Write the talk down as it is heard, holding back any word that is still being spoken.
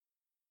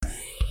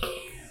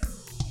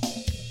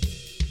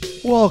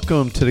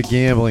Welcome to the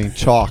Gambling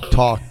Chalk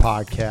Talk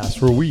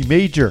podcast, where we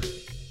major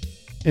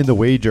in the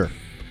wager.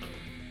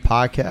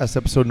 Podcast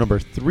episode number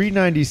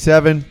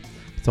 397.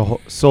 It's a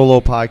solo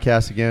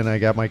podcast again. I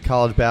got my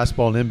college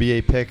basketball and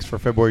NBA picks for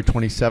February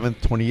 27th,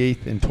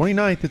 28th, and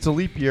 29th. It's a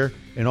leap year,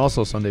 and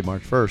also Sunday,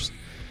 March 1st.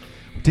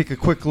 We'll take a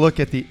quick look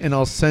at the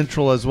NL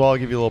Central as well. I'll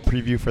give you a little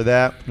preview for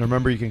that. And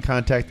remember, you can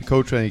contact the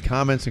coach with any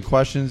comments and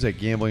questions at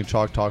Gambling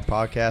Chalk Talk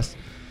Podcast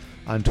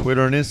on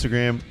Twitter and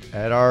Instagram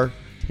at our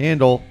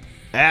handle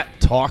at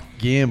Talk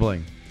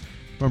Gambling.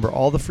 Remember,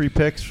 all the free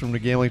picks from the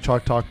Gambling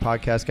Chalk Talk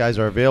Podcast guys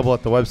are available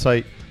at the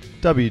website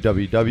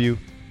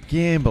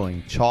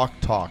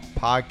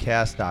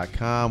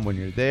www.gamblingchalktalkpodcast.com. When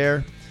you're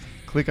there,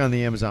 click on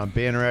the Amazon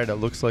banner ad. It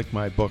looks like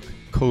my book,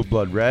 Code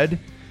Blood Red.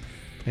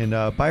 And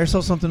buy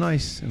yourself something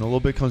nice, and a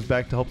little bit comes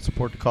back to help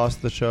support the cost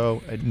of the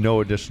show at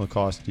no additional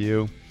cost to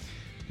you.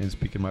 And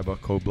speaking of my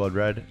book, Code Blood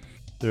Red,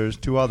 there's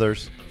two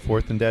others,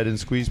 Fourth and Dead and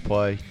Squeeze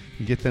Play.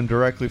 You get them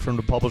directly from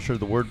the publisher,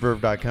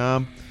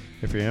 thewordverve.com.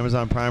 If you're an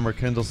Amazon Prime or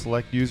Kindle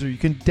Select user, you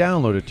can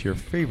download it to your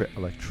favorite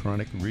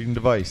electronic reading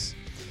device.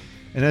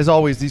 And as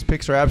always, these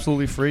picks are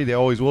absolutely free. They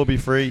always will be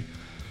free.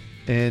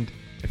 And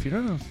if you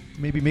don't know,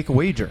 maybe make a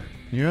wager.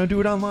 You're going to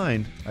do it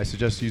online. I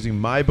suggest using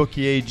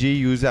MyBookieAG.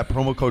 Use that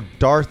promo code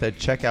DARTH at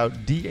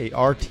checkout,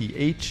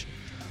 DARTH.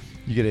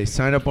 You get a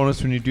sign-up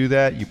bonus when you do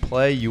that. You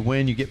play, you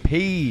win, you get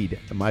paid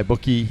at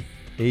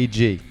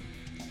MyBookieAG.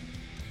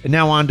 And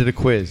now on to the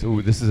quiz.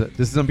 Ooh, this is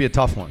going to be a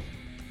tough one.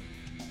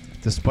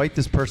 Despite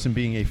this person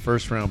being a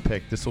first-round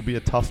pick, this will be a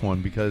tough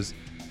one because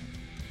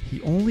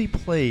he only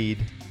played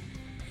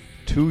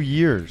 2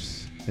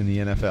 years in the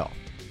NFL.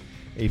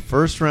 A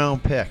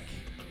first-round pick,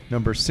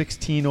 number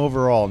 16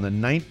 overall in the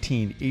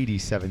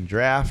 1987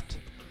 draft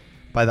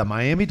by the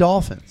Miami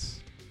Dolphins.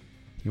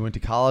 He went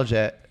to college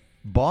at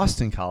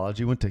Boston College.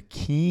 He went to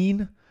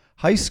Keene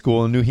High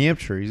School in New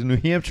Hampshire. He's a New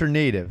Hampshire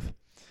native.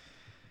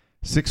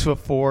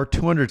 6'4",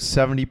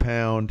 270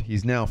 pound.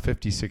 He's now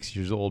 56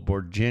 years old.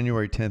 Born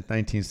January 10th,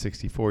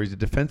 1964. He's a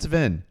defensive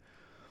end,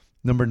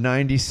 number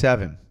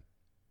 97.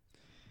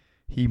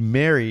 He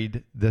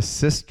married the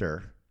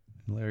sister,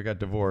 and later got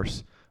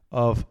divorced,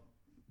 of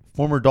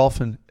former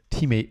Dolphin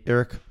teammate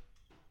Eric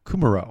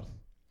Kumaro.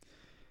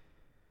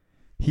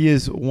 He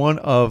is one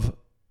of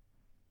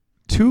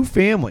two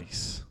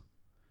families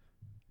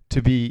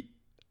to be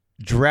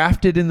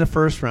drafted in the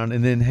first round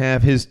and then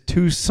have his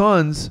two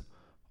sons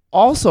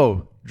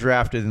also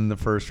drafted in the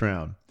first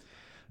round.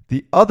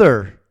 The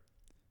other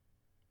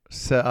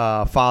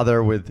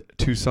father with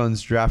two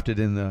sons drafted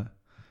in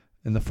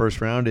the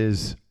first round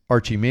is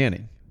Archie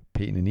Manning,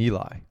 Peyton and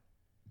Eli.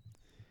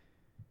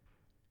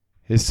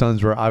 His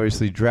sons were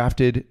obviously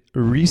drafted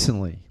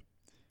recently.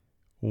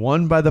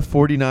 One by the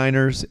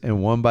 49ers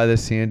and one by the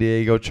San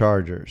Diego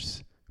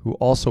Chargers, who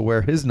also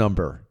wear his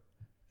number,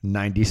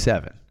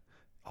 97.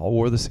 All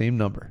wore the same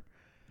number.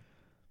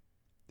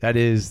 That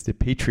is the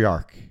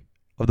patriarch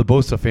of the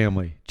Bosa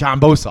family, John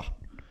Bosa.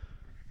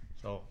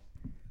 So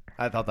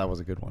I thought that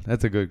was a good one.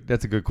 That's a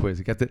good quiz.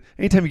 You got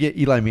anytime you get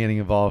Eli Manning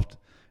involved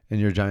and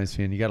you're a Giants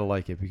fan, you got to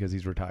like it because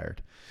he's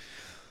retired.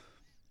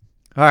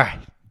 All right.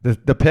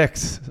 The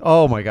picks.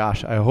 Oh my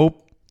gosh. I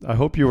hope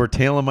you were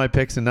tailing my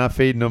picks and not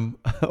fading them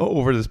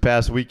over this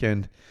past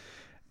weekend,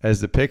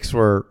 as the picks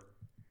were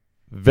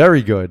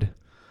very good.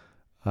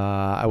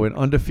 I went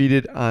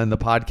undefeated on the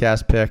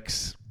podcast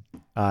picks.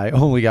 I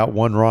only got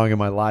one wrong in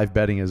my live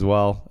betting as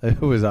well. It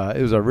was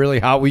a really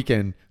hot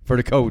weekend for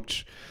the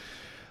coach.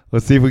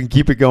 Let's see if we can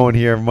keep it going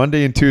here.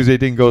 Monday and Tuesday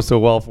didn't go so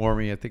well for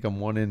me. I think I'm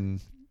 2-3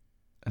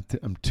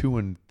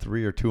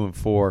 or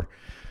 2-4.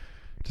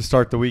 To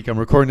start the week. I'm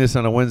recording this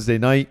on a Wednesday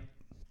night,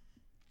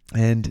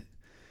 and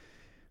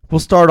we'll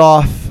start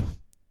off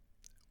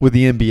with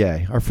the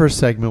NBA. Our first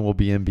segment will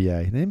be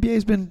NBA. The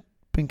NBA's been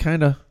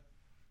kind of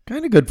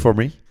good for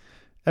me.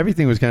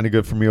 Everything was kind of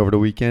good for me over the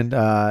weekend.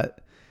 I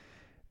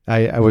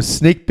was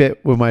snake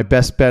bit with my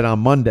best bet on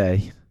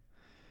Monday,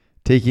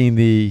 taking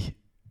the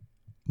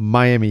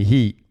Miami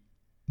Heat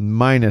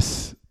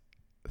minus,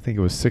 I think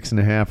it was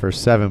 6.5 or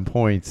 7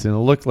 points, and it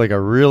looked like a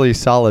really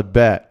solid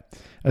bet,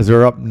 as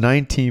they're up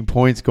 19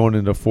 points going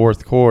into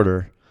fourth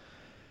quarter.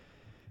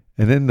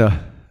 And then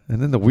the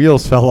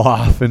wheels fell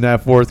off in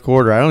that fourth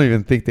quarter. I don't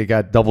even think they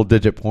got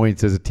double-digit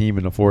points as a team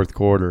in the fourth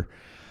quarter.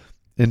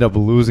 End up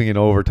losing in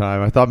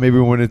overtime. I thought maybe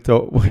when it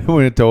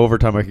went into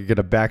overtime I could get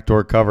a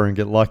backdoor cover and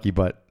get lucky,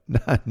 but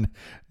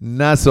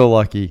not so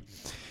lucky.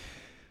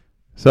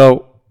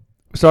 So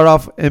start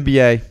off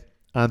NBA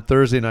on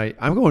Thursday night.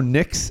 I'm going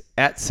Knicks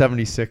at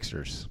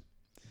 76ers.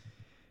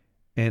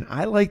 And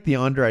I like the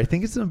under. I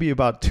think it's going to be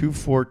about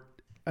 2-4.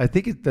 I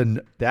think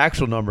the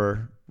actual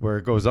number where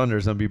it goes under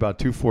is going to be about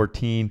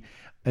 214.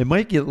 It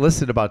might get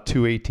listed about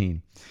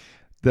 218.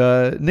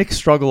 The Knicks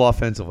struggle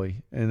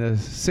offensively, and the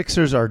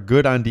Sixers are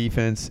good on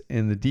defense,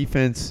 and the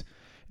defense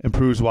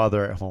improves while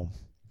they're at home.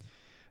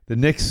 The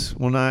Knicks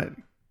will not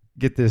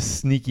get this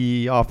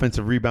sneaky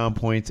offensive rebound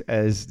points,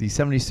 as the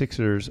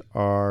 76ers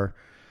are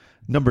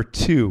number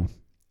 2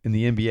 in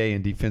the NBA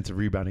in defensive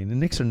rebounding. The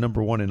Knicks are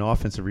number 1 in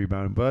offensive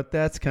rebounding, but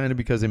that's kind of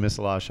because they miss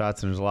a lot of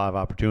shots and there's a lot of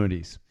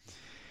opportunities.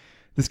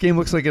 This game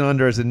looks like an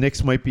under as the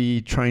Knicks might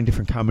be trying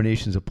different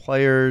combinations of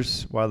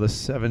players while the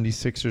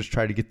 76ers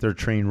try to get their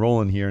train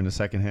rolling here in the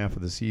second half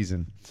of the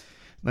season.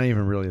 Not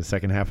even really the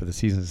second half of the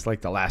season. It's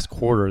like the last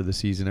quarter of the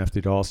season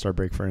after the All-Star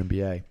break for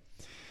NBA.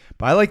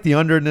 But I like the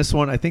under in this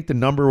one. I think the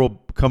number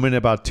will come in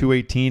about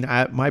 218.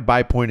 My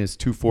buy point is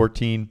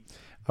 214.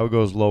 I would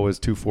go as low as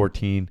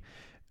 214.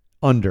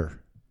 Under.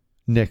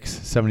 Knicks,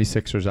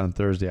 76ers on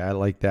Thursday. I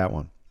like that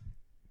one.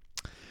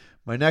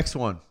 My next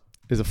one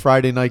is a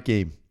Friday night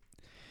game.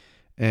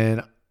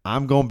 And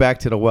I'm going back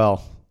to the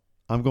well.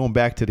 I'm going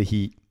back to the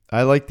Heat.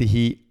 I like the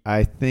Heat.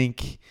 I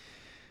think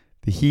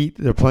the Heat,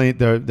 the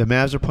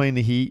Mavs are playing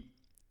the Heat.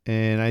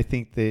 And I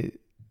think the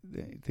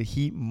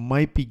Heat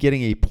might be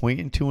getting a point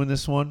and 2 in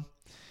this one.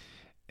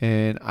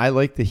 And I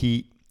like the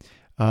Heat.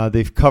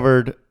 They've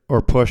covered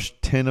or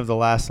pushed 10 of the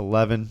last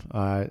 11.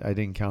 I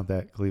didn't count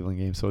that Cleveland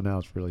game, so now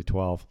it's really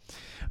 12.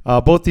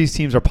 Both these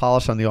teams are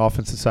polished on the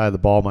offensive side of the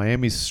ball.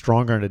 Miami's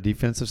stronger on the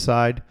defensive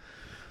side.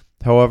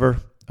 However,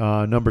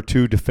 number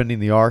 2, defending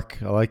the arc.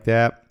 I like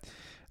that.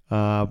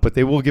 But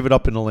they will give it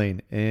up in the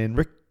lane. And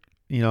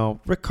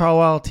Rick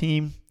Carlisle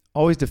team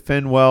always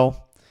defend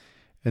well.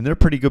 And they're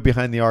pretty good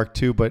behind the arc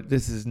too, but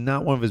this is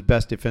not one of his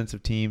best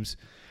defensive teams.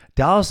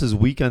 Dallas is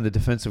weak on the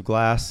defensive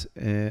glass,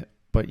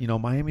 but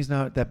Miami's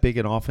not that big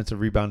an offensive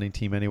rebounding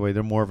team anyway.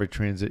 They're more of a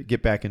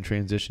get back in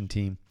transition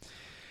team.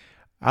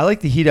 I like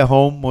the Heat at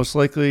home, most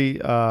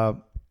likely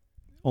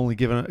only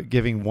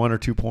giving 1 or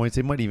 2 points.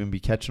 They might even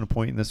be catching a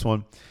point in this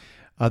one.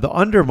 The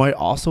under might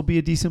also be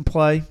a decent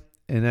play,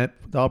 and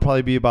that'll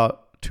probably be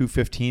about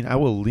 215. I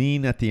will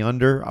lean at the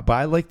under, but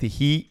I like the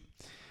Heat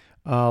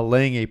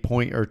laying a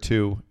point or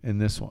 2 in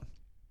this one.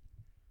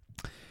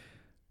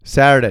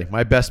 Saturday,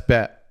 my best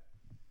bet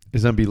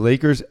is going to be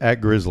Lakers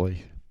at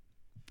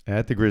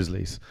the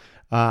Grizzlies.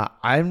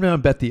 I'm going to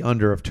bet the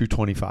under of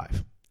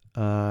 225.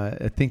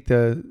 I think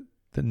the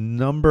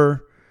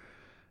number,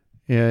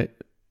 if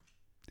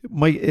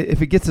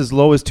it gets as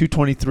low as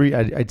 223,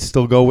 I'd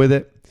still go with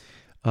it.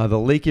 The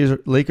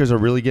Lakers are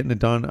really getting it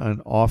done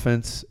on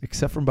offense,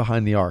 except from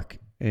behind the arc.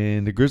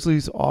 And the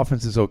Grizzlies'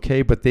 offense is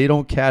okay, but they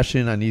don't cash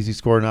in on easy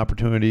scoring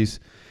opportunities.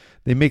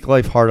 They make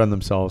life hard on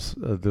themselves,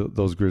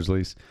 those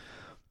Grizzlies.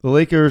 The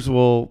Lakers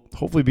will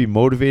hopefully be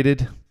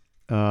motivated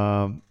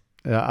out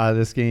of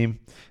this game.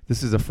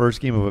 This is the first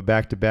game of a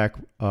back-to-back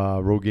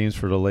road games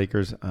for the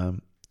Lakers.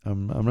 I'm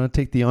going to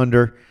take the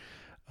under.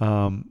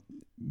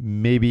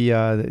 Maybe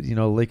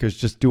Lakers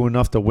just do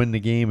enough to win the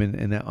game,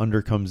 and that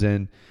under comes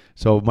in.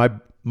 So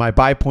my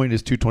buy point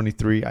is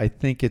 223. I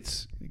think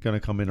it's going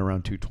to come in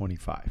around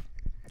 225.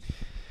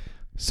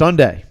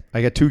 Sunday,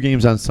 I got 2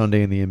 games on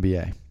Sunday in the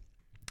NBA.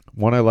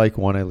 One I like,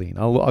 one I lean.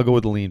 I'll go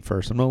with the lean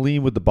first. I'm going to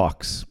lean with the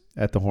Bucks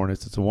at the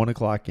Hornets. It's a 1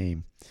 o'clock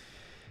game.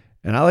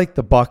 And I like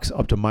the Bucks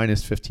up to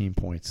minus 15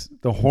 points.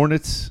 The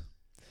Hornets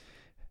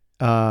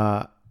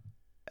have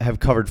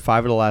covered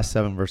 5 of the last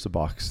 7 versus the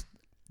Bucks.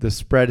 The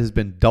spread has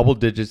been double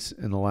digits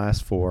in the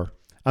last 4.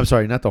 I'm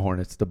sorry, not the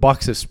Hornets. The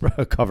Bucks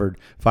have covered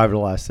 5 of the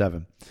last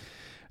 7.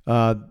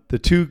 The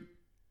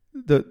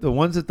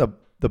ones that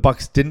the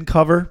Bucks didn't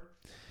cover,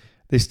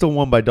 they still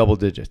won by double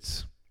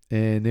digits,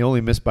 and they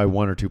only missed by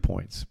 1 or 2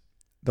 points.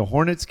 The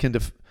Hornets can't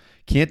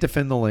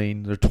defend the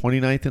lane. They're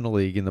 29th in the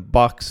league, and the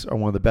Bucks are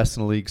one of the best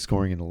in the league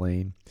scoring in the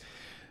lane.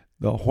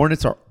 The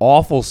Hornets are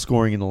awful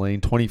scoring in the lane,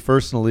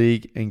 21st in the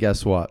league, and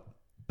guess what?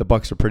 The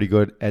Bucks are pretty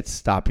good at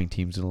stopping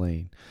teams in the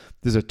lane.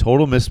 There's a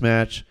total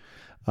mismatch.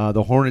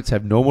 The Hornets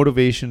have no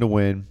motivation to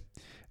win.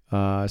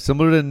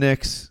 Similar to the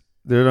Knicks,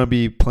 they're going to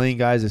be playing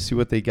guys to see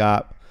what they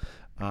got.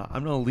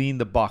 I'm going to lean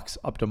the Bucks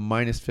up to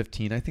minus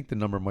 15. I think the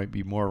number might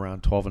be more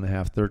around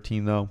 12.5,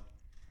 13 though.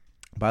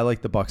 But I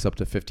like the Bucks up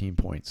to 15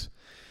 points.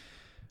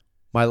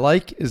 My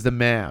like is the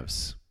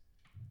Mavs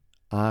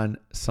on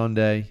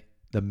Sunday.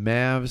 The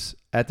Mavs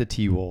at the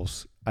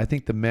T-Wolves. I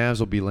think the Mavs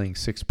will be laying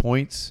 6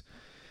 points.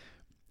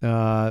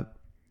 It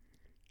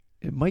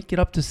might get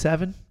up to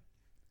 7.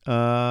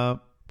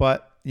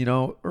 But,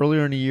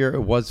 earlier in the year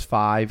it was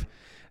 5.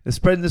 The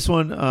spread in this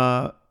one,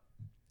 I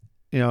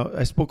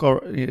spoke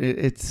already,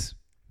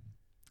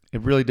 it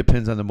really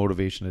depends on the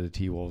motivation of the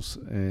T-Wolves.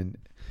 And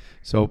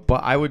so,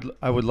 but I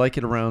would like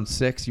it around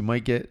 6. You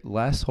might get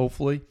less,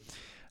 hopefully.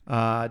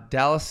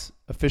 Dallas,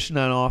 efficient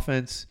on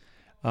offense.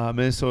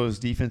 Minnesota's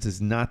defense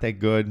is not that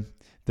good.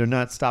 They're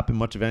not stopping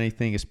much of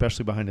anything,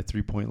 especially behind the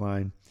three-point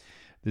line.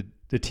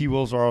 The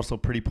T-Wolves are also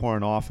pretty poor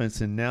on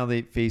offense, and now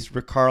they face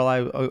Rick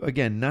Carlisle.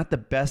 Again, not the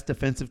best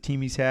defensive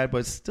team he's had,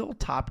 but still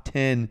top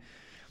 10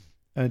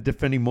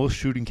 defending most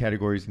shooting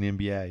categories in the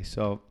NBA.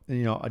 So,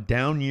 a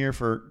down year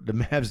for the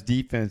Mavs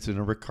defense and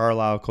a Rick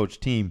Carlisle coach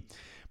team,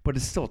 but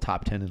it's still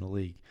top 10 in the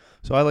league.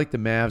 So I like the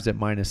Mavs at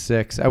minus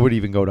 6. I would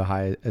even go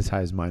to as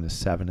high as minus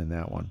 7 in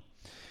that one.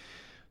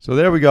 So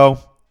there we go.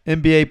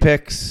 NBA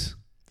picks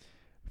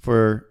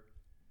for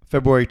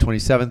February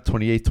 27th,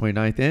 28th,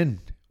 29th, and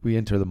we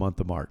enter the month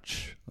of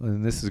March.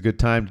 And this is a good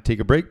time to take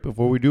a break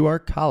before we do our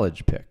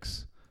college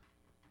picks.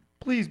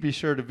 Please be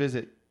sure to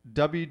visit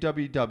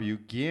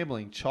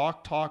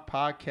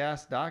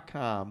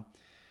www.gamblingchalktalkpodcast.com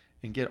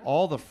and get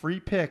all the free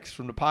picks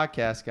from the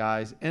podcast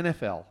guys,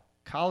 NFL,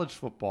 college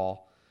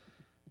football,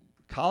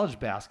 college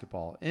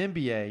basketball,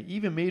 NBA,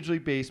 even Major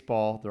League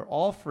Baseball. They're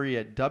all free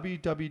at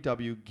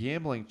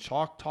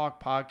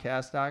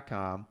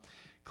www.gamblingchalktalkpodcast.com.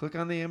 Click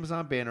on the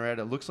Amazon banner ad.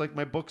 It looks like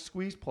my book,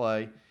 Squeeze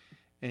Play,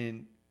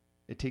 and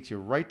it takes you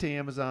right to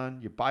Amazon.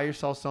 You buy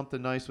yourself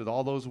something nice with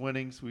all those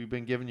winnings we've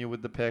been giving you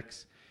with the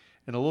picks,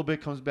 and a little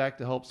bit comes back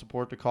to help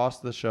support the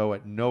cost of the show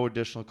at no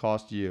additional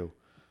cost to you.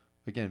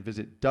 Again,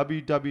 visit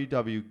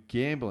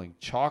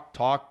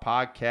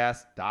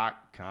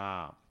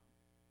www.gamblingchalktalkpodcast.com.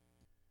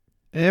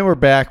 And we're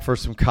back for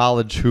some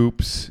college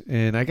hoops,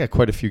 and I got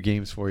quite a few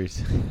games for you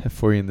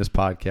in this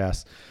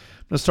podcast.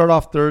 I'm going to start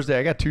off Thursday.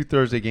 I got 2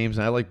 Thursday games,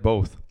 and I like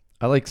both.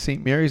 I like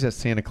St. Mary's at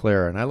Santa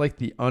Clara, and I like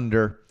the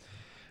under.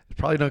 It's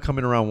probably not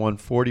coming around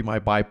 140. My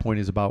buy point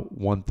is about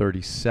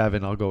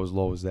 137. I'll go as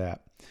low as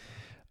that.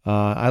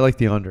 I like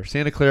the under.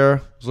 Santa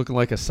Clara was looking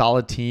like a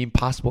solid team,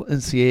 possible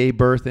NCAA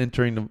berth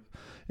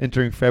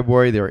entering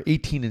February. They were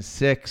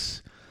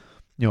 18-6.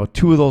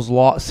 2 of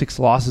those 6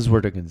 losses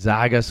were to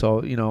Gonzaga,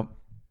 so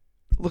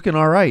looking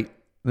all right.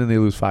 Then they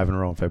lose 5 in a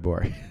row in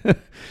February.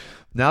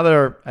 Now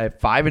they're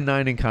at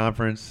 5-9 in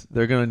conference.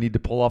 They're going to need to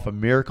pull off a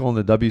miracle in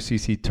the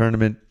WCC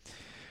tournament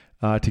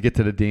to get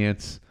to the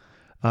dance.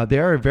 They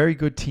are a very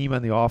good team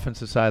on the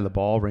offensive side of the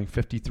ball, ranked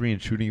 53 in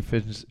shooting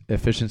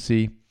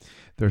efficiency.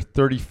 They're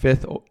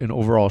 35th in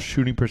overall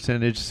shooting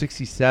percentage,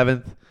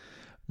 67th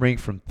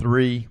ranked from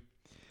 3.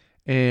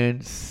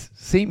 And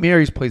St.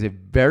 Mary's plays a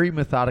very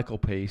methodical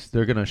pace.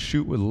 They're going to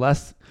shoot with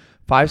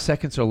 5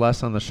 seconds or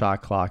less on the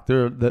shot clock.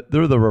 They're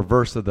the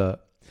reverse of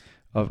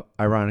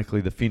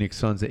ironically the Phoenix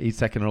Suns, the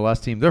 8-second or less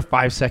team. They're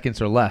 5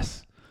 seconds or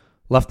less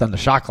left on the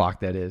shot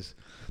clock. That is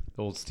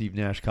the old Steve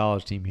Nash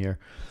college team here.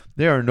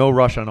 They are no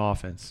rush on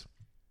offense.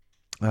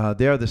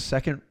 They are the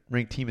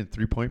second-ranked team in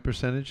three-point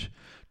percentage,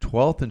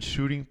 12th in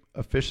shooting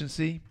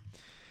efficiency.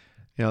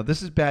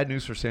 This is bad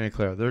news for Santa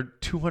Clara. They're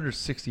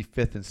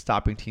 265th in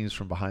stopping teams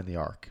from behind the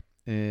arc.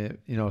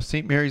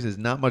 St. Mary's is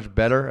not much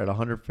better at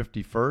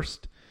 151st,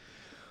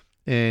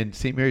 and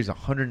St. Mary's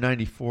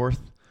 194th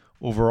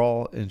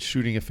overall in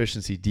shooting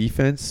efficiency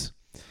defense.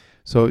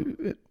 So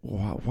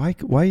why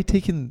are you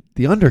taking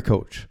the under,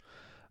 coach?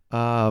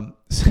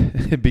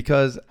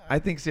 Because I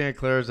think Santa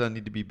Clara's going to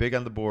need to be big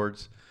on the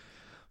boards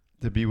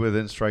to be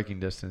within striking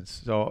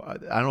distance. So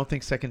I don't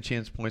think second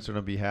chance points are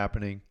going to be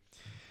happening.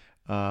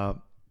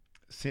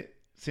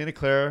 Santa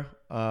Clara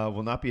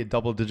will not be a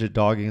double-digit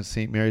dog against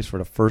St. Mary's for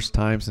the first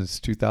time since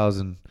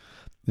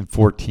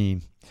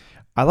 2014.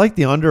 I like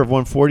the under of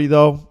 140,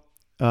 though,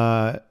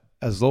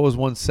 as low as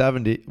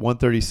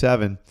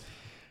 137,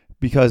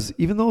 because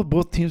even though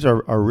both teams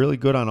are really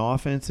good on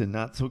offense and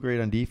not so great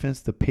on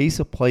defense, the pace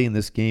of play in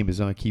this game is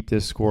going to keep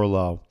this score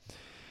low.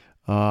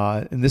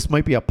 And this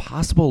might be a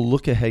possible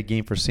look-ahead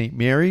game for St.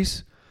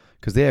 Mary's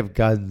because they have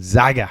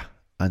Gonzaga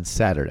on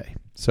Saturday.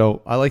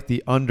 So I like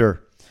the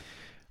under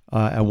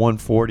at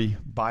 140,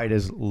 buy it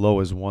as low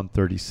as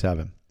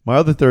 137. My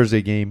other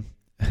Thursday game,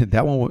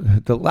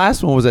 the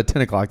last one was at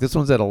 10 o'clock. This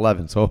one's at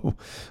 11. So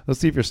let's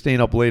see if you're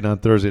staying up late on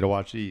Thursday to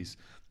watch these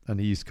on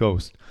the East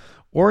Coast.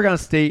 Oregon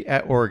State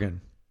at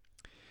Oregon.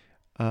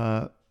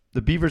 The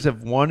Beavers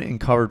have won and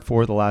covered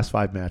 4 of the last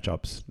 5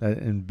 matchups.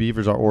 And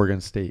Beavers are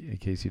Oregon State, in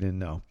case you didn't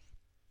know.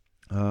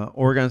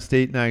 Oregon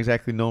State not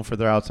exactly known for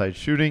their outside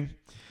shooting.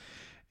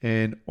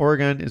 And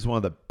Oregon is one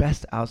of the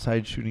best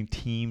outside shooting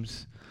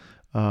teams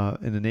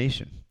in the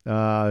nation.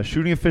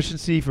 Shooting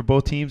efficiency for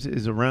both teams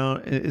is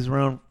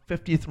around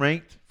 50th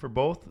ranked for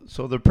both.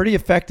 So they're pretty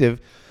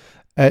effective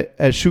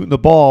at shooting the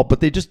ball, but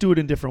they just do it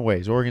in different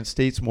ways. Oregon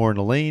State's more in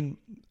the lane,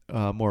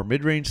 more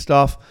mid-range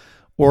stuff.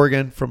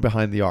 Oregon from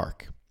behind the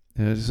arc.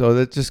 So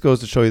that just goes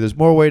to show you there's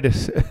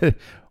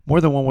more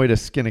than one way to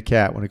skin a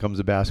cat when it comes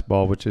to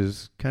basketball, which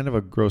is kind of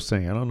a gross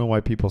thing. I don't know why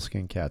people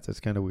skin cats. That's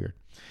kind of weird.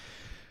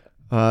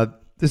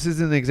 This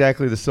isn't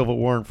exactly the Civil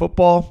War in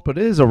football, but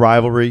it is a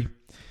rivalry.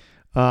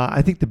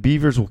 I think the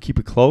Beavers will keep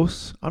it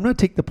close. I'm going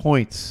to take the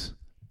points,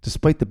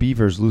 despite the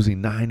Beavers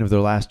losing 9 of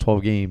their last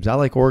 12 games. I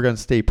like Oregon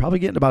State, probably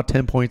getting about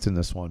 10 points in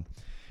this one.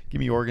 Give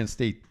me Oregon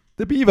State.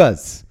 The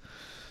Beavers.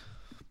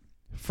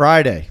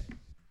 Friday.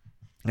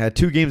 I had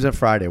 2 games on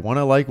Friday. One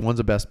I like, one's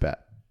a best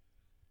bet.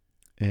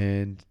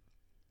 And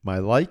my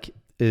like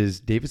is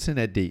Davidson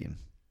at Dayton.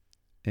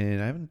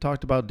 And I haven't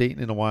talked about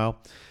Dayton in a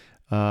while.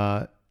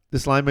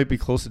 This line might be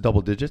close to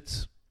double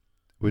digits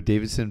with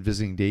Davidson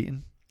visiting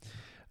Dayton.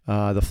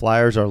 The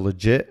Flyers are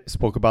legit.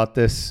 Spoke about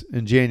this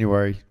in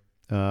January.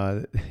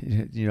 But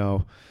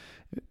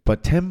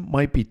 10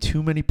 might be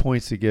too many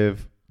points to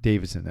give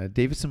Davidson.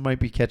 Davidson might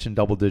be catching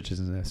double digits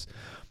in this.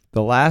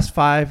 The last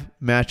 5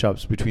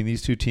 matchups between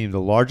these two teams, the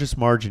largest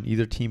margin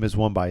either team has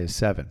won by is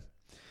 7.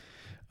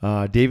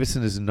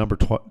 Davidson is the number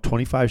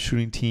 25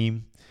 shooting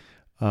team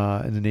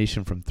in the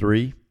nation from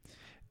 3.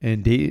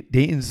 And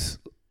Dayton's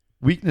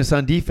weakness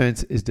on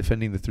defense is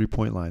defending the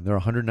three-point line. They're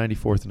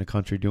 194th in the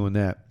country doing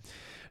that.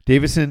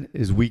 Davidson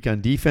is weak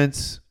on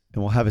defense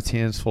and will have its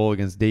hands full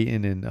against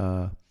Dayton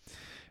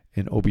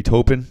and Obi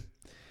Toppin.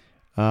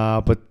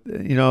 But,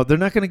 they're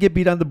not going to get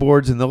beat on the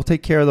boards, and they'll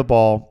take care of the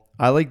ball.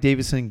 I like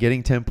Davidson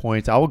getting 10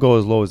 points. I will go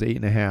as low as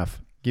 8.5.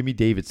 Give me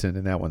Davidson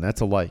in that one. That's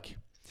a like.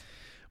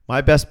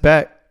 My best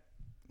bet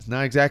is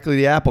not exactly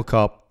the Apple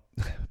Cup,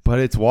 but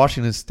it's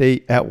Washington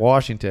State at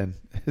Washington.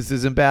 This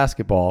isn't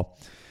basketball.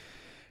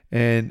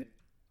 And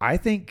I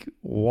think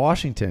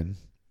Washington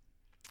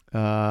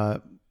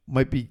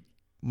might be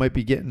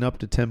getting up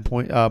to 10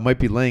 points, might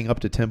be laying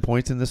up to 10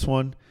 points in this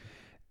one.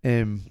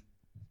 And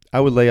I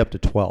would lay up to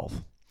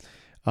 12.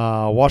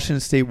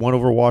 Washington State won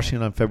over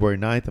Washington on February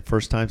 9th, the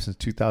first time since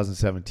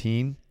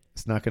 2017.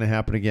 It's not going to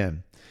happen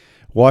again.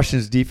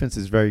 Washington's defense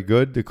is very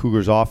good. The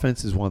Cougars'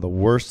 offense is one of the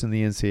worst in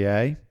the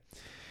NCAA.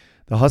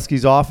 The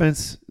Huskies'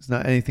 offense is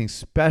not anything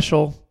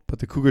special, but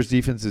the Cougars'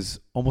 defense is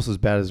almost as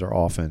bad as their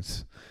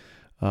offense.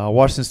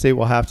 Washington State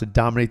will have to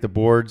dominate the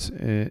boards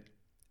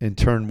and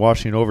turn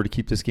Washington over to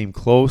keep this game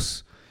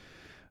close.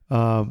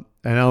 And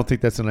I don't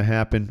think that's going to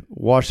happen.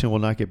 Washington will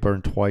not get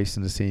burned twice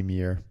in the same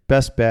year.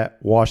 Best bet,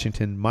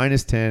 Washington,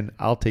 -10.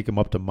 I'll take them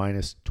up to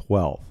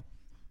 -12.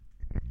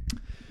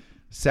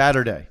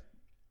 Saturday,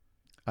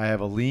 I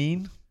have a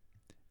lean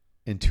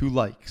and 2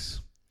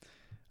 likes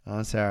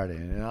on Saturday.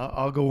 And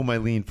I'll go with my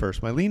lean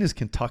first. My lean is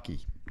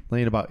Kentucky,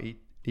 laying about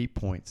 8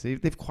 points.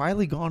 They've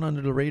quietly gone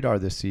under the radar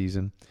this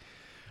season.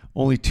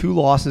 Only 2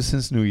 losses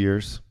since New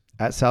Year's,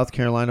 at South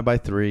Carolina by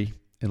 3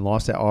 and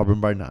lost at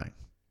Auburn by 9.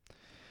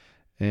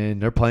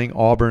 And they're playing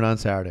Auburn on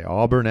Saturday.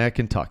 Auburn at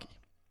Kentucky.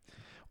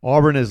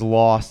 Auburn has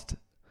lost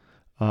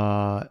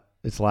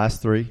its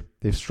last 3.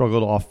 They've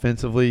struggled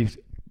offensively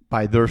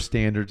by their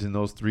standards in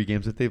those 3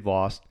 games that they've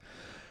lost.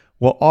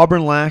 What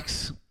Auburn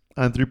lacks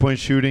on three-point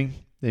shooting,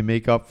 they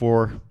make up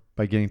for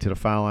by getting to the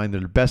foul line. They're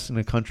the best in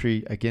the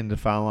country at getting to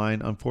the foul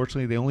line.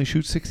 Unfortunately, they only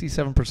shoot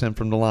 67%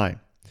 from the line.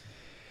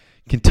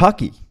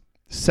 Kentucky,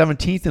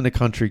 17th in the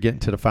country getting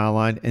to the foul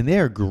line, and they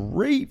are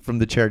great from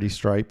the charity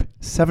stripe,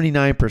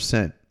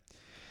 79%.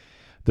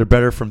 They're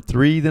better from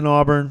 3 than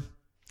Auburn,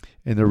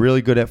 and they're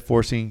really good at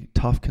forcing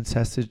tough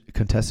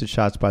contested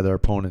shots by their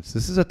opponents.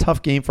 This is a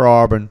tough game for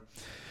Auburn,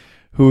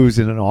 who's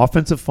in an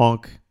offensive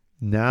funk.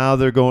 Now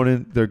they're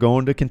going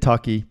to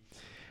Kentucky.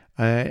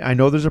 I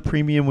know there's a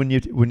premium when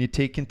you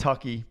take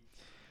Kentucky.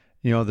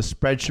 The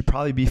spread should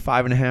probably be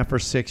 5.5 or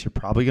 6. You're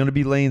probably going to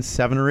be laying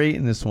 7 or 8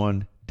 in this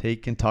one.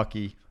 Take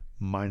Kentucky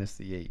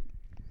 -8.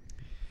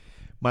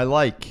 My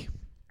like,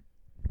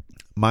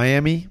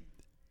 Miami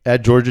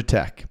at Georgia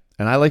Tech.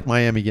 And I like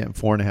Miami getting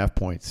 4.5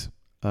 points.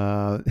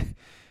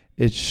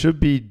 It should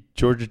be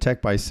Georgia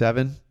Tech by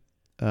 7.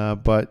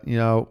 But,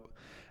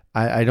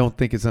 I don't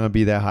think it's going to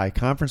be that high.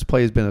 Conference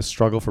play has been a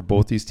struggle for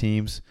both these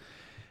teams.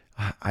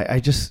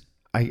 I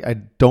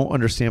don't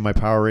understand my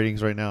power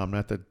ratings right now. I'm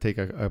going to have to take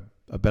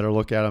a better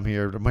look at them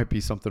here. There might be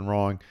something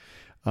wrong.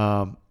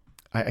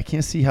 I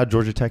can't see how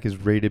Georgia Tech is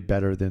rated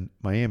better than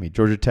Miami.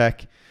 Georgia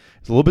Tech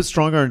is a little bit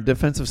stronger on the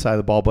defensive side of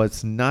the ball, but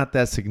it's not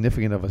that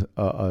significant of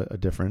a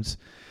difference.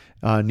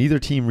 Neither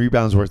team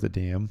rebounds worth a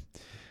damn.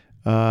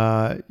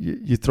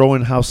 You throw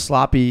in how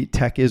sloppy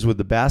Tech is with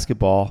the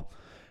basketball.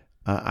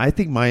 I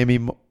think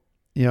Miami,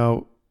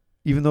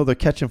 even though they're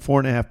catching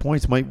 4.5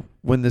 points, might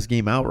win this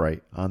game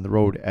outright on the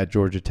road at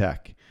Georgia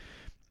Tech.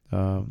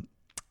 My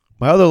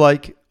other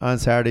like on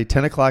Saturday,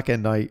 10 o'clock at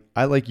night,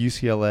 I like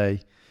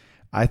UCLA.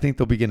 I think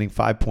they'll be getting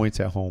 5 points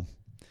at home.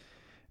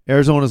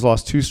 Arizona's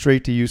lost 2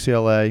 straight to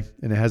UCLA,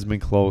 and it hasn't been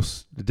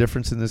close. The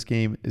difference in this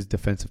game is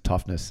defensive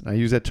toughness. And I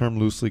use that term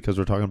loosely because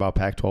we're talking about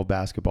Pac-12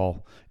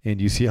 basketball and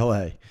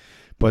UCLA.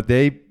 But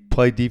they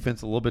play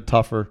defense a little bit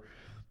tougher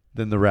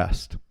than the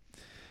rest.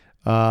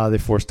 They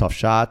force tough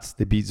shots.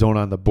 They beat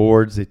Zona on the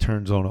boards. They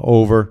turn Zona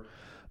over.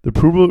 The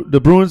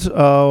Bruins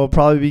will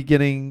probably be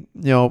getting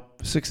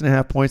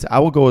 6.5 points. I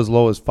will go as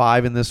low as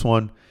 5 in this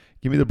one.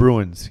 Give me the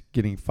Bruins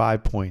getting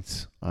 5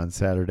 points on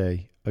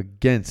Saturday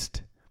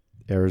against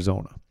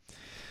Arizona.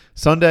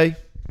 Sunday,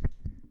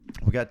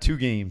 we got 2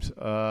 games.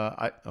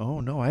 I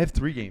have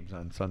 3 games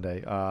on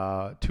Sunday.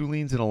 2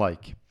 leans and a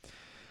like.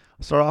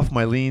 I'll start off with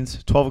my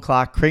leans. 12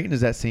 o'clock, Creighton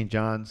is at St.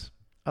 John's.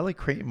 I like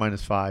Creighton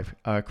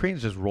 -5.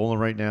 Creighton's just rolling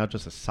right now,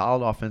 just a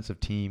solid offensive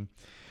team.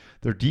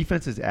 Their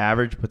defense is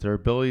average, but their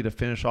ability to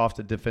finish off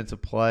the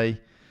defensive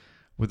play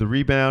with the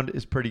rebound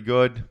is pretty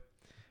good.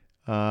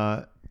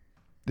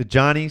 The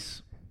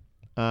Johnnies,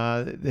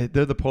 they're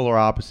the polar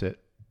opposite.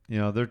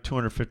 They're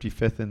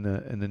 255th in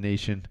the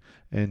nation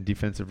in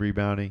defensive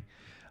rebounding.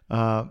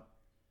 And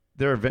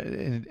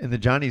the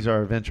Johnnies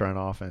are a venture on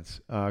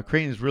offense.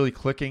 Creighton is really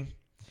clicking.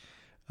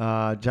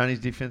 Johnny's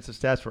defensive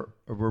stats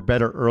were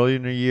better earlier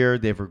in the year.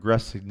 They've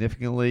regressed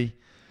significantly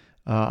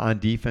on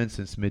defense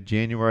since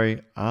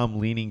mid-January. I'm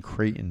leaning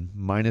Creighton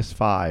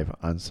 -5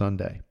 on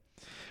Sunday.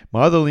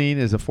 My other lean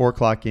is a 4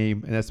 o'clock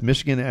game, and that's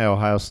Michigan at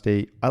Ohio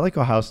State. I like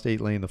Ohio State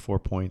laying the 4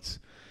 points.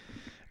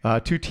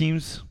 2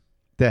 teams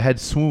that had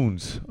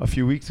swoons a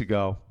few weeks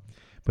ago,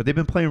 but they've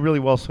been playing really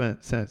well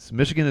since.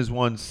 Michigan has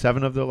won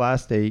 7 of their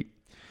last 8.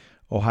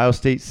 Ohio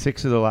State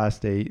 6 of their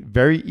last 8.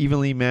 Very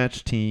evenly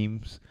matched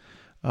teams.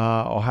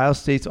 Ohio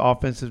State's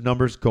offensive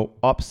numbers go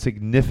up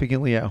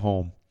significantly at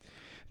home.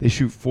 They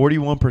shoot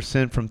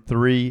 41% from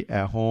three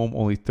at home,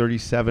 only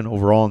 37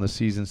 overall in the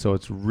season, so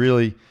it's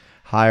really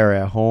higher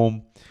at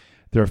home.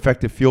 Their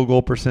effective field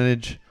goal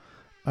percentage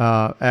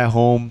at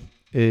home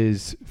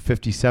is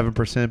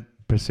 57%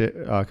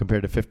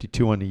 compared to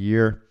 52 on the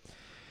year.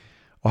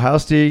 Ohio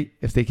State,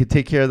 if they could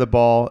take care of the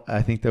ball,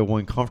 I think they'll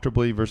win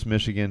comfortably versus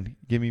Michigan.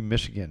 Give me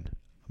Michigan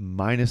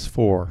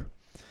 -4.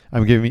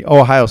 I'm giving me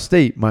Ohio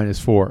State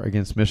 -4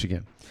 against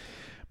Michigan.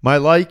 I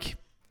like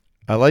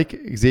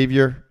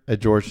Xavier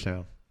at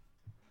Georgetown.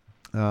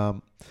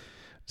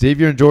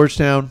 Xavier and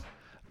Georgetown,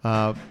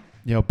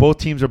 both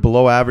teams are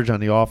below average on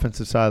the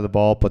offensive side of the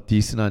ball, but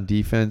decent on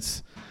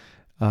defense.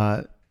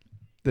 The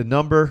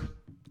number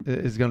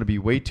is going to be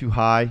way too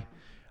high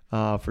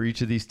for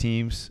each of these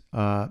teams.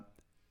 The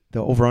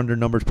over-under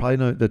number is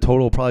probably the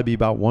total will probably be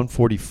about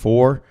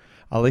 144.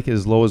 I like it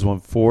as low as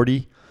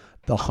 140.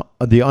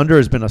 The under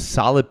has been a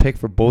solid pick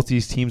for both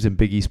these teams in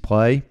Big East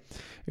play.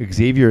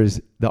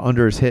 The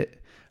under is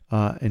hit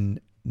in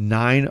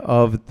 9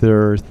 of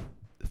their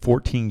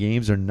 14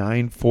 games, or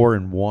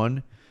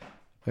 9-4-1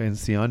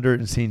 against the under,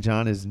 and St.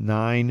 John is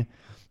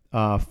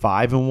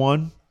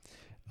 9-5-1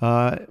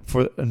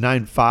 for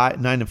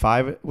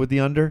 9-5 with the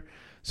under.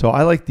 So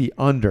I like the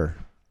under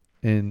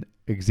in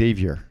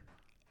Xavier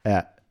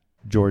at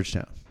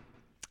Georgetown.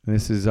 And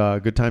this is a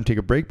good time to take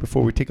a break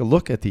before we take a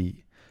look at the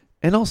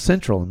NL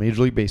Central in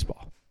Major League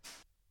Baseball.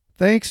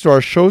 Thanks to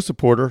our show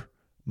supporter,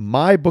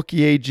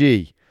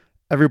 MyBookieAG.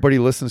 Everybody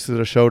listens to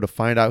the show to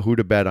find out who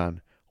to bet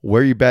on.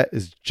 Where you bet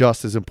is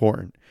just as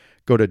important.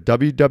 Go to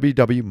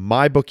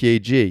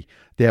www.mybookie.ag.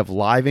 They have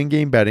live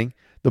in-game betting,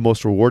 the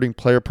most rewarding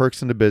player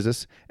perks in the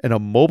business, and a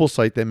mobile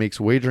site that makes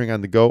wagering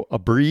on the go a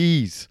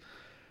breeze.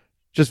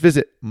 Just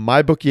visit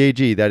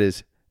MyBookieAG. That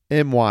is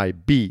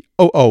MyBookie.ag.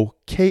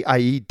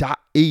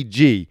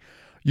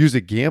 Use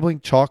the Gambling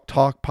Chalk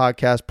Talk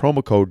Podcast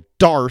promo code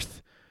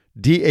DARTH,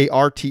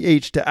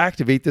 DARTH, to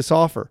activate this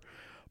offer.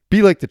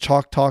 Be like the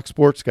Chalk Talk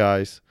sports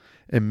guys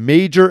and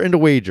major and a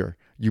wager.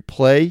 You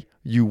play,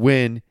 you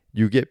win,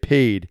 you get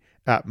paid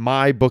at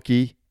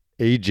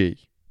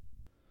MyBookieAG.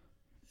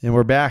 And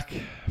we're back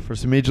for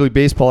some Major League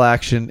Baseball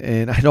action,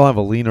 and I don't have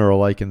a leaner or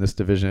like in this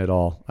division at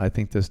all. I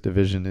think this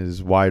division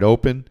is wide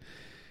open,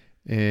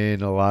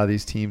 and a lot of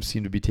these teams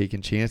seem to be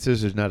taking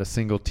chances. There's not a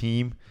single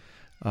team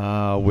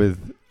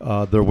with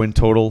their win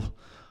total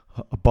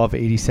above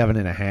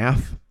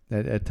 87.5.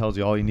 That tells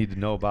you all you need to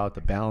know about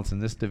the balance in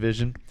this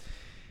division.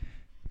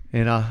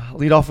 And I'll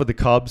lead off with the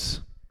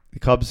Cubs. The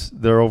Cubs,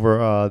 they're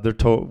over their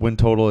win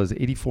total is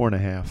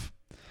 84.5.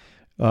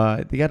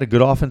 They got a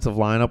good offensive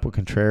lineup with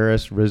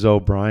Contreras,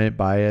 Rizzo, Bryant,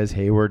 Baez,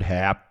 Hayward,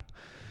 Happ.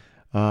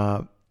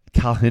 Kyle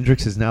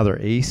Hendricks is now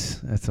their ace.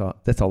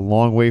 That's a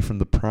long way from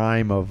the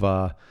prime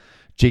of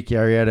Jake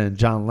Arrieta and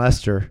John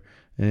Lester.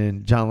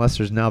 And John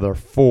Lester's now their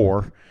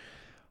 4.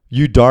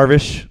 Yu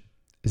Darvish,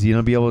 is he going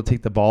to be able to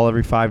take the ball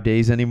every 5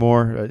 days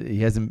anymore? He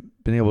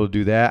hasn't been able to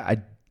do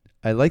that.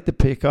 I like the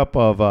pickup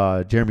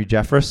of Jeremy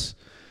Jeffress.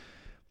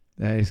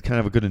 He's kind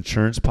of a good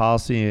insurance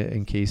policy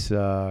in case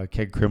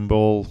Keg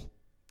Kimbrell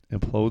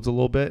implodes a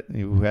little bit.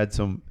 He had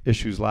some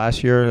issues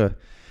last year.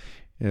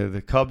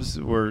 The Cubs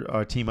were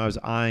a team I was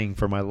eyeing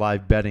for my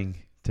live betting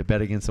to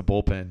bet against the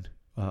bullpen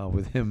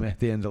with him at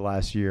the end of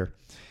last year.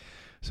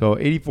 So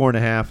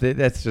 84.5,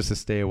 that's just a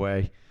stay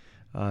away.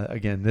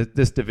 Again,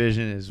 this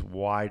division is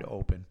wide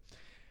open.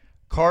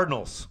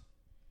 Cardinals,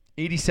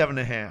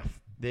 87.5.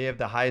 They have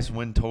the highest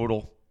win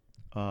total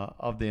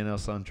of the NL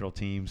Central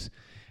teams.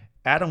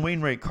 Adam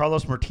Wainwright,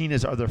 Carlos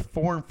Martinez are their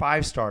 4 and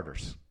 5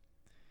 starters.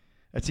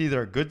 That's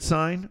either a good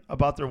sign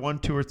about their 1,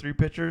 2, or 3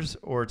 pitchers,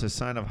 or it's a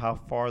sign of how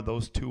far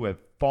those two have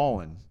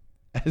fallen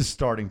as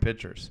starting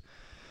pitchers.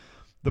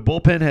 The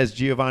bullpen has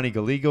Giovanni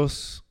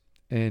Gallegos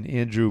and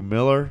Andrew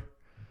Miller.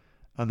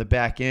 On the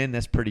back end,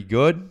 that's pretty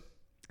good.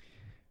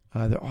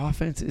 Their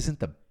offense isn't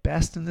the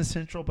best in the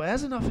Central, but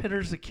has enough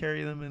hitters to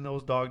carry them in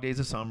those dog days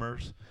of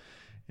summers.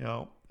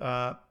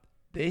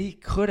 They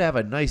could have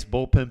a nice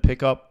bullpen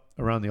pickup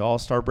around the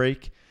All-Star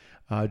break.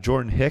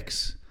 Jordan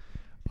Hicks,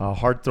 a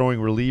hard-throwing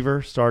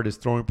reliever, started his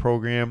throwing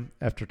program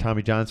after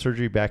Tommy John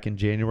surgery back in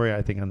January,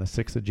 I think on the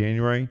 6th of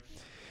January.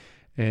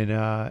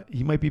 And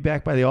he might be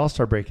back by the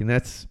All-Star break, and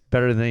that's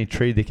better than any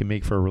trade they can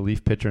make for a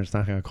relief pitcher, and it's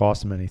not going to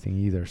cost them anything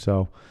either.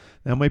 So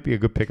that might be a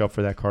good pickup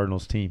for that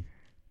Cardinals team.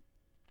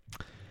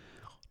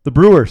 The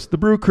Brewers, the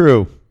Brew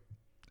Crew.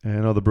 And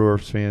I know the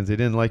Brewers fans, they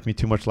didn't like me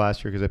too much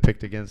last year because I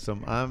picked against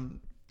them. I'm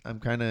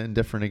kind of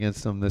indifferent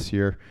against them this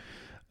year.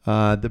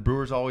 The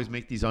Brewers always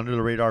make these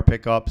under-the-radar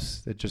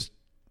pickups that just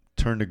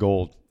turn to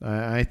gold.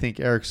 I think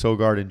Eric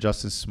Sogard and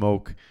Justin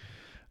Smoke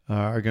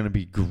are going to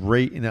be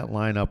great in that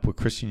lineup with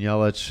Christian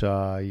Yelich.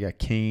 You got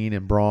Kane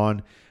and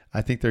Braun.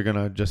 I think they're going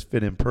to just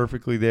fit in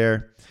perfectly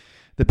there.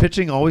 The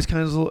pitching always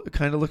kind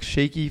of looks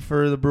shaky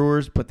for the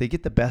Brewers, but they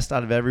get the best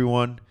out of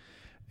everyone.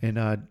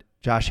 And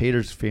Josh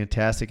Hader's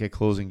fantastic at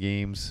closing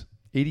games.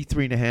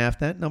 83.5.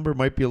 That number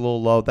might be a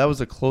little low. That was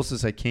the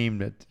closest I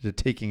came to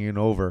taking it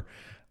over.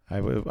 I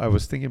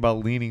was thinking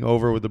about leaning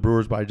over with the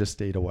Brewers, but I just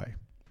stayed away.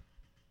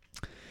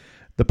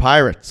 The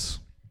Pirates.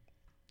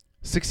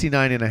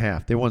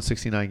 69.5. They won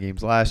 69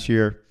 games last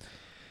year.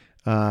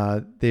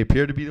 They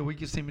appear to be the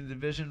weakest team in the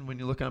division when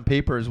you look on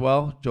paper as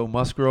well. Joe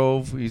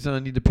Musgrove, he's going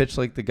to need to pitch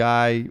like the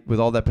guy with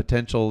all that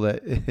potential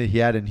that he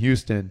had in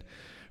Houston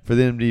for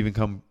them to even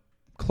come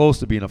close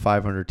to being a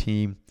 500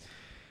 team.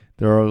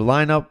 Their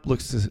lineup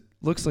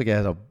looks like it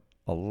has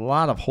a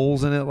lot of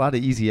holes in it, a lot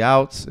of easy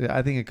outs.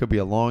 I think it could be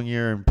a long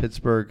year in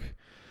Pittsburgh,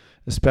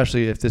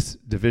 especially if this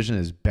division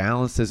is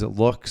balanced as it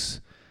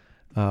looks.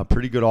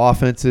 Pretty good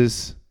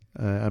offenses.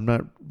 I'm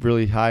not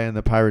really high on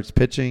the Pirates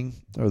pitching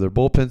or their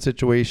bullpen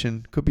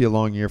situation. Could be a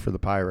long year for the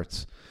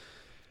Pirates.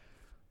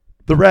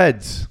 The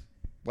Reds,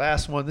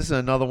 last one. This is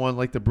another one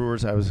like the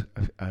Brewers. I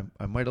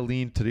might have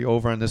leaned to the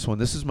over on this one.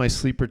 This is my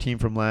sleeper team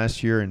from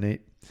last year, and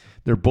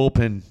their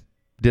bullpen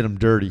did them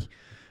dirty.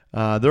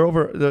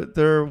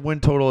 Their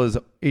win total is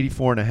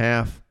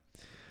 84.5.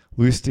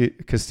 Luis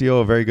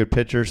Castillo, a very good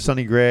pitcher.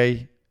 Sonny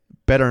Gray,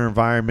 better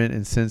environment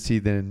in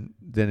Cincy than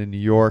in New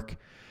York.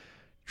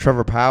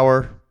 Trevor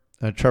Bauer.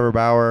 I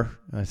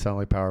sound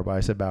like Power, but I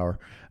said Bauer.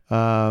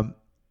 Can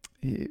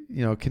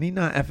he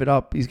not F it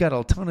up? He's got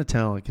a ton of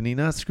talent. Can he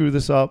not screw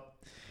this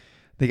up?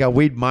 They got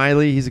Wade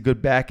Miley. He's a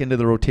good back end of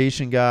the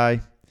rotation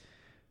guy.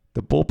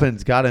 The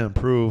bullpen's got to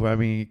improve. I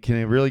mean, can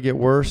it really get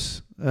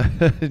worse?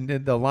 In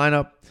the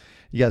lineup,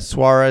 you got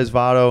Suarez,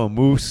 Votto, and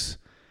Moose.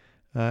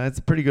 It's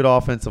a pretty good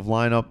offensive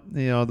lineup.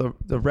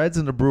 The Reds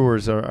and the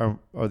Brewers are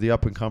the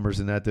up-and-comers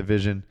in that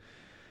division.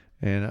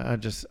 And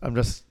I'm just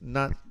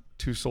not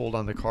too sold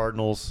on the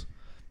Cardinals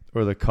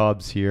or the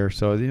Cubs here.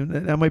 So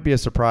that might be a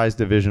surprise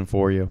division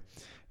for you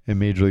in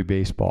Major League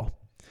Baseball.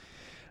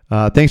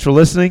 Thanks for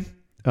listening.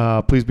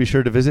 Please be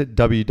sure to visit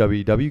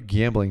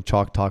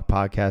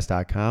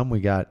www.gamblingchalktalkpodcast.com.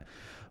 We got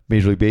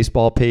Major League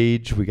Baseball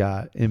page. We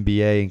got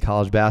NBA and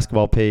college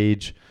basketball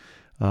page.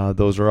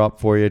 Those are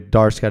up for you.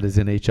 Dart's got his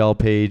NHL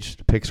page.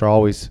 The picks are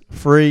always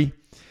free.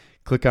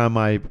 Click on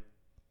my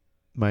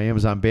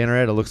Amazon banner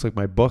ad. It looks like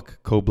my book,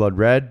 Cold Blood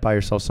Red. Buy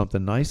yourself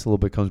something nice. A little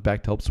bit comes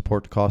back to help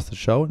support the cost of the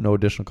show. No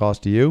additional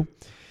cost to you.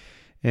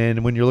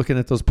 And when you're looking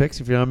at those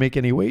picks, if you're not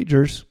making any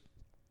wagers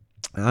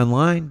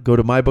online, go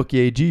to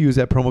MyBookieAG. Use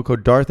that promo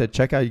code DARTH at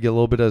checkout. You get a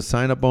little bit of a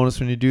sign-up bonus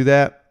when you do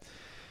that.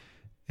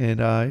 And,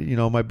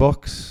 my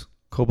books,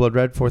 Cold Blood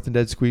Red, Fourth and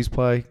Dead Squeeze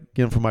Play.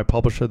 Get them from my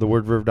publisher,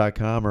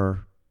 thewordverve.com,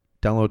 or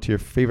download to your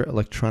favorite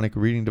electronic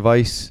reading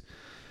device.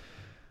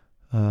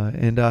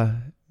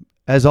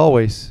 As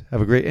always,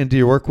 have a great end to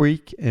your work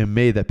week, and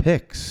may the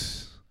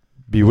picks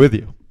be with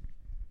you.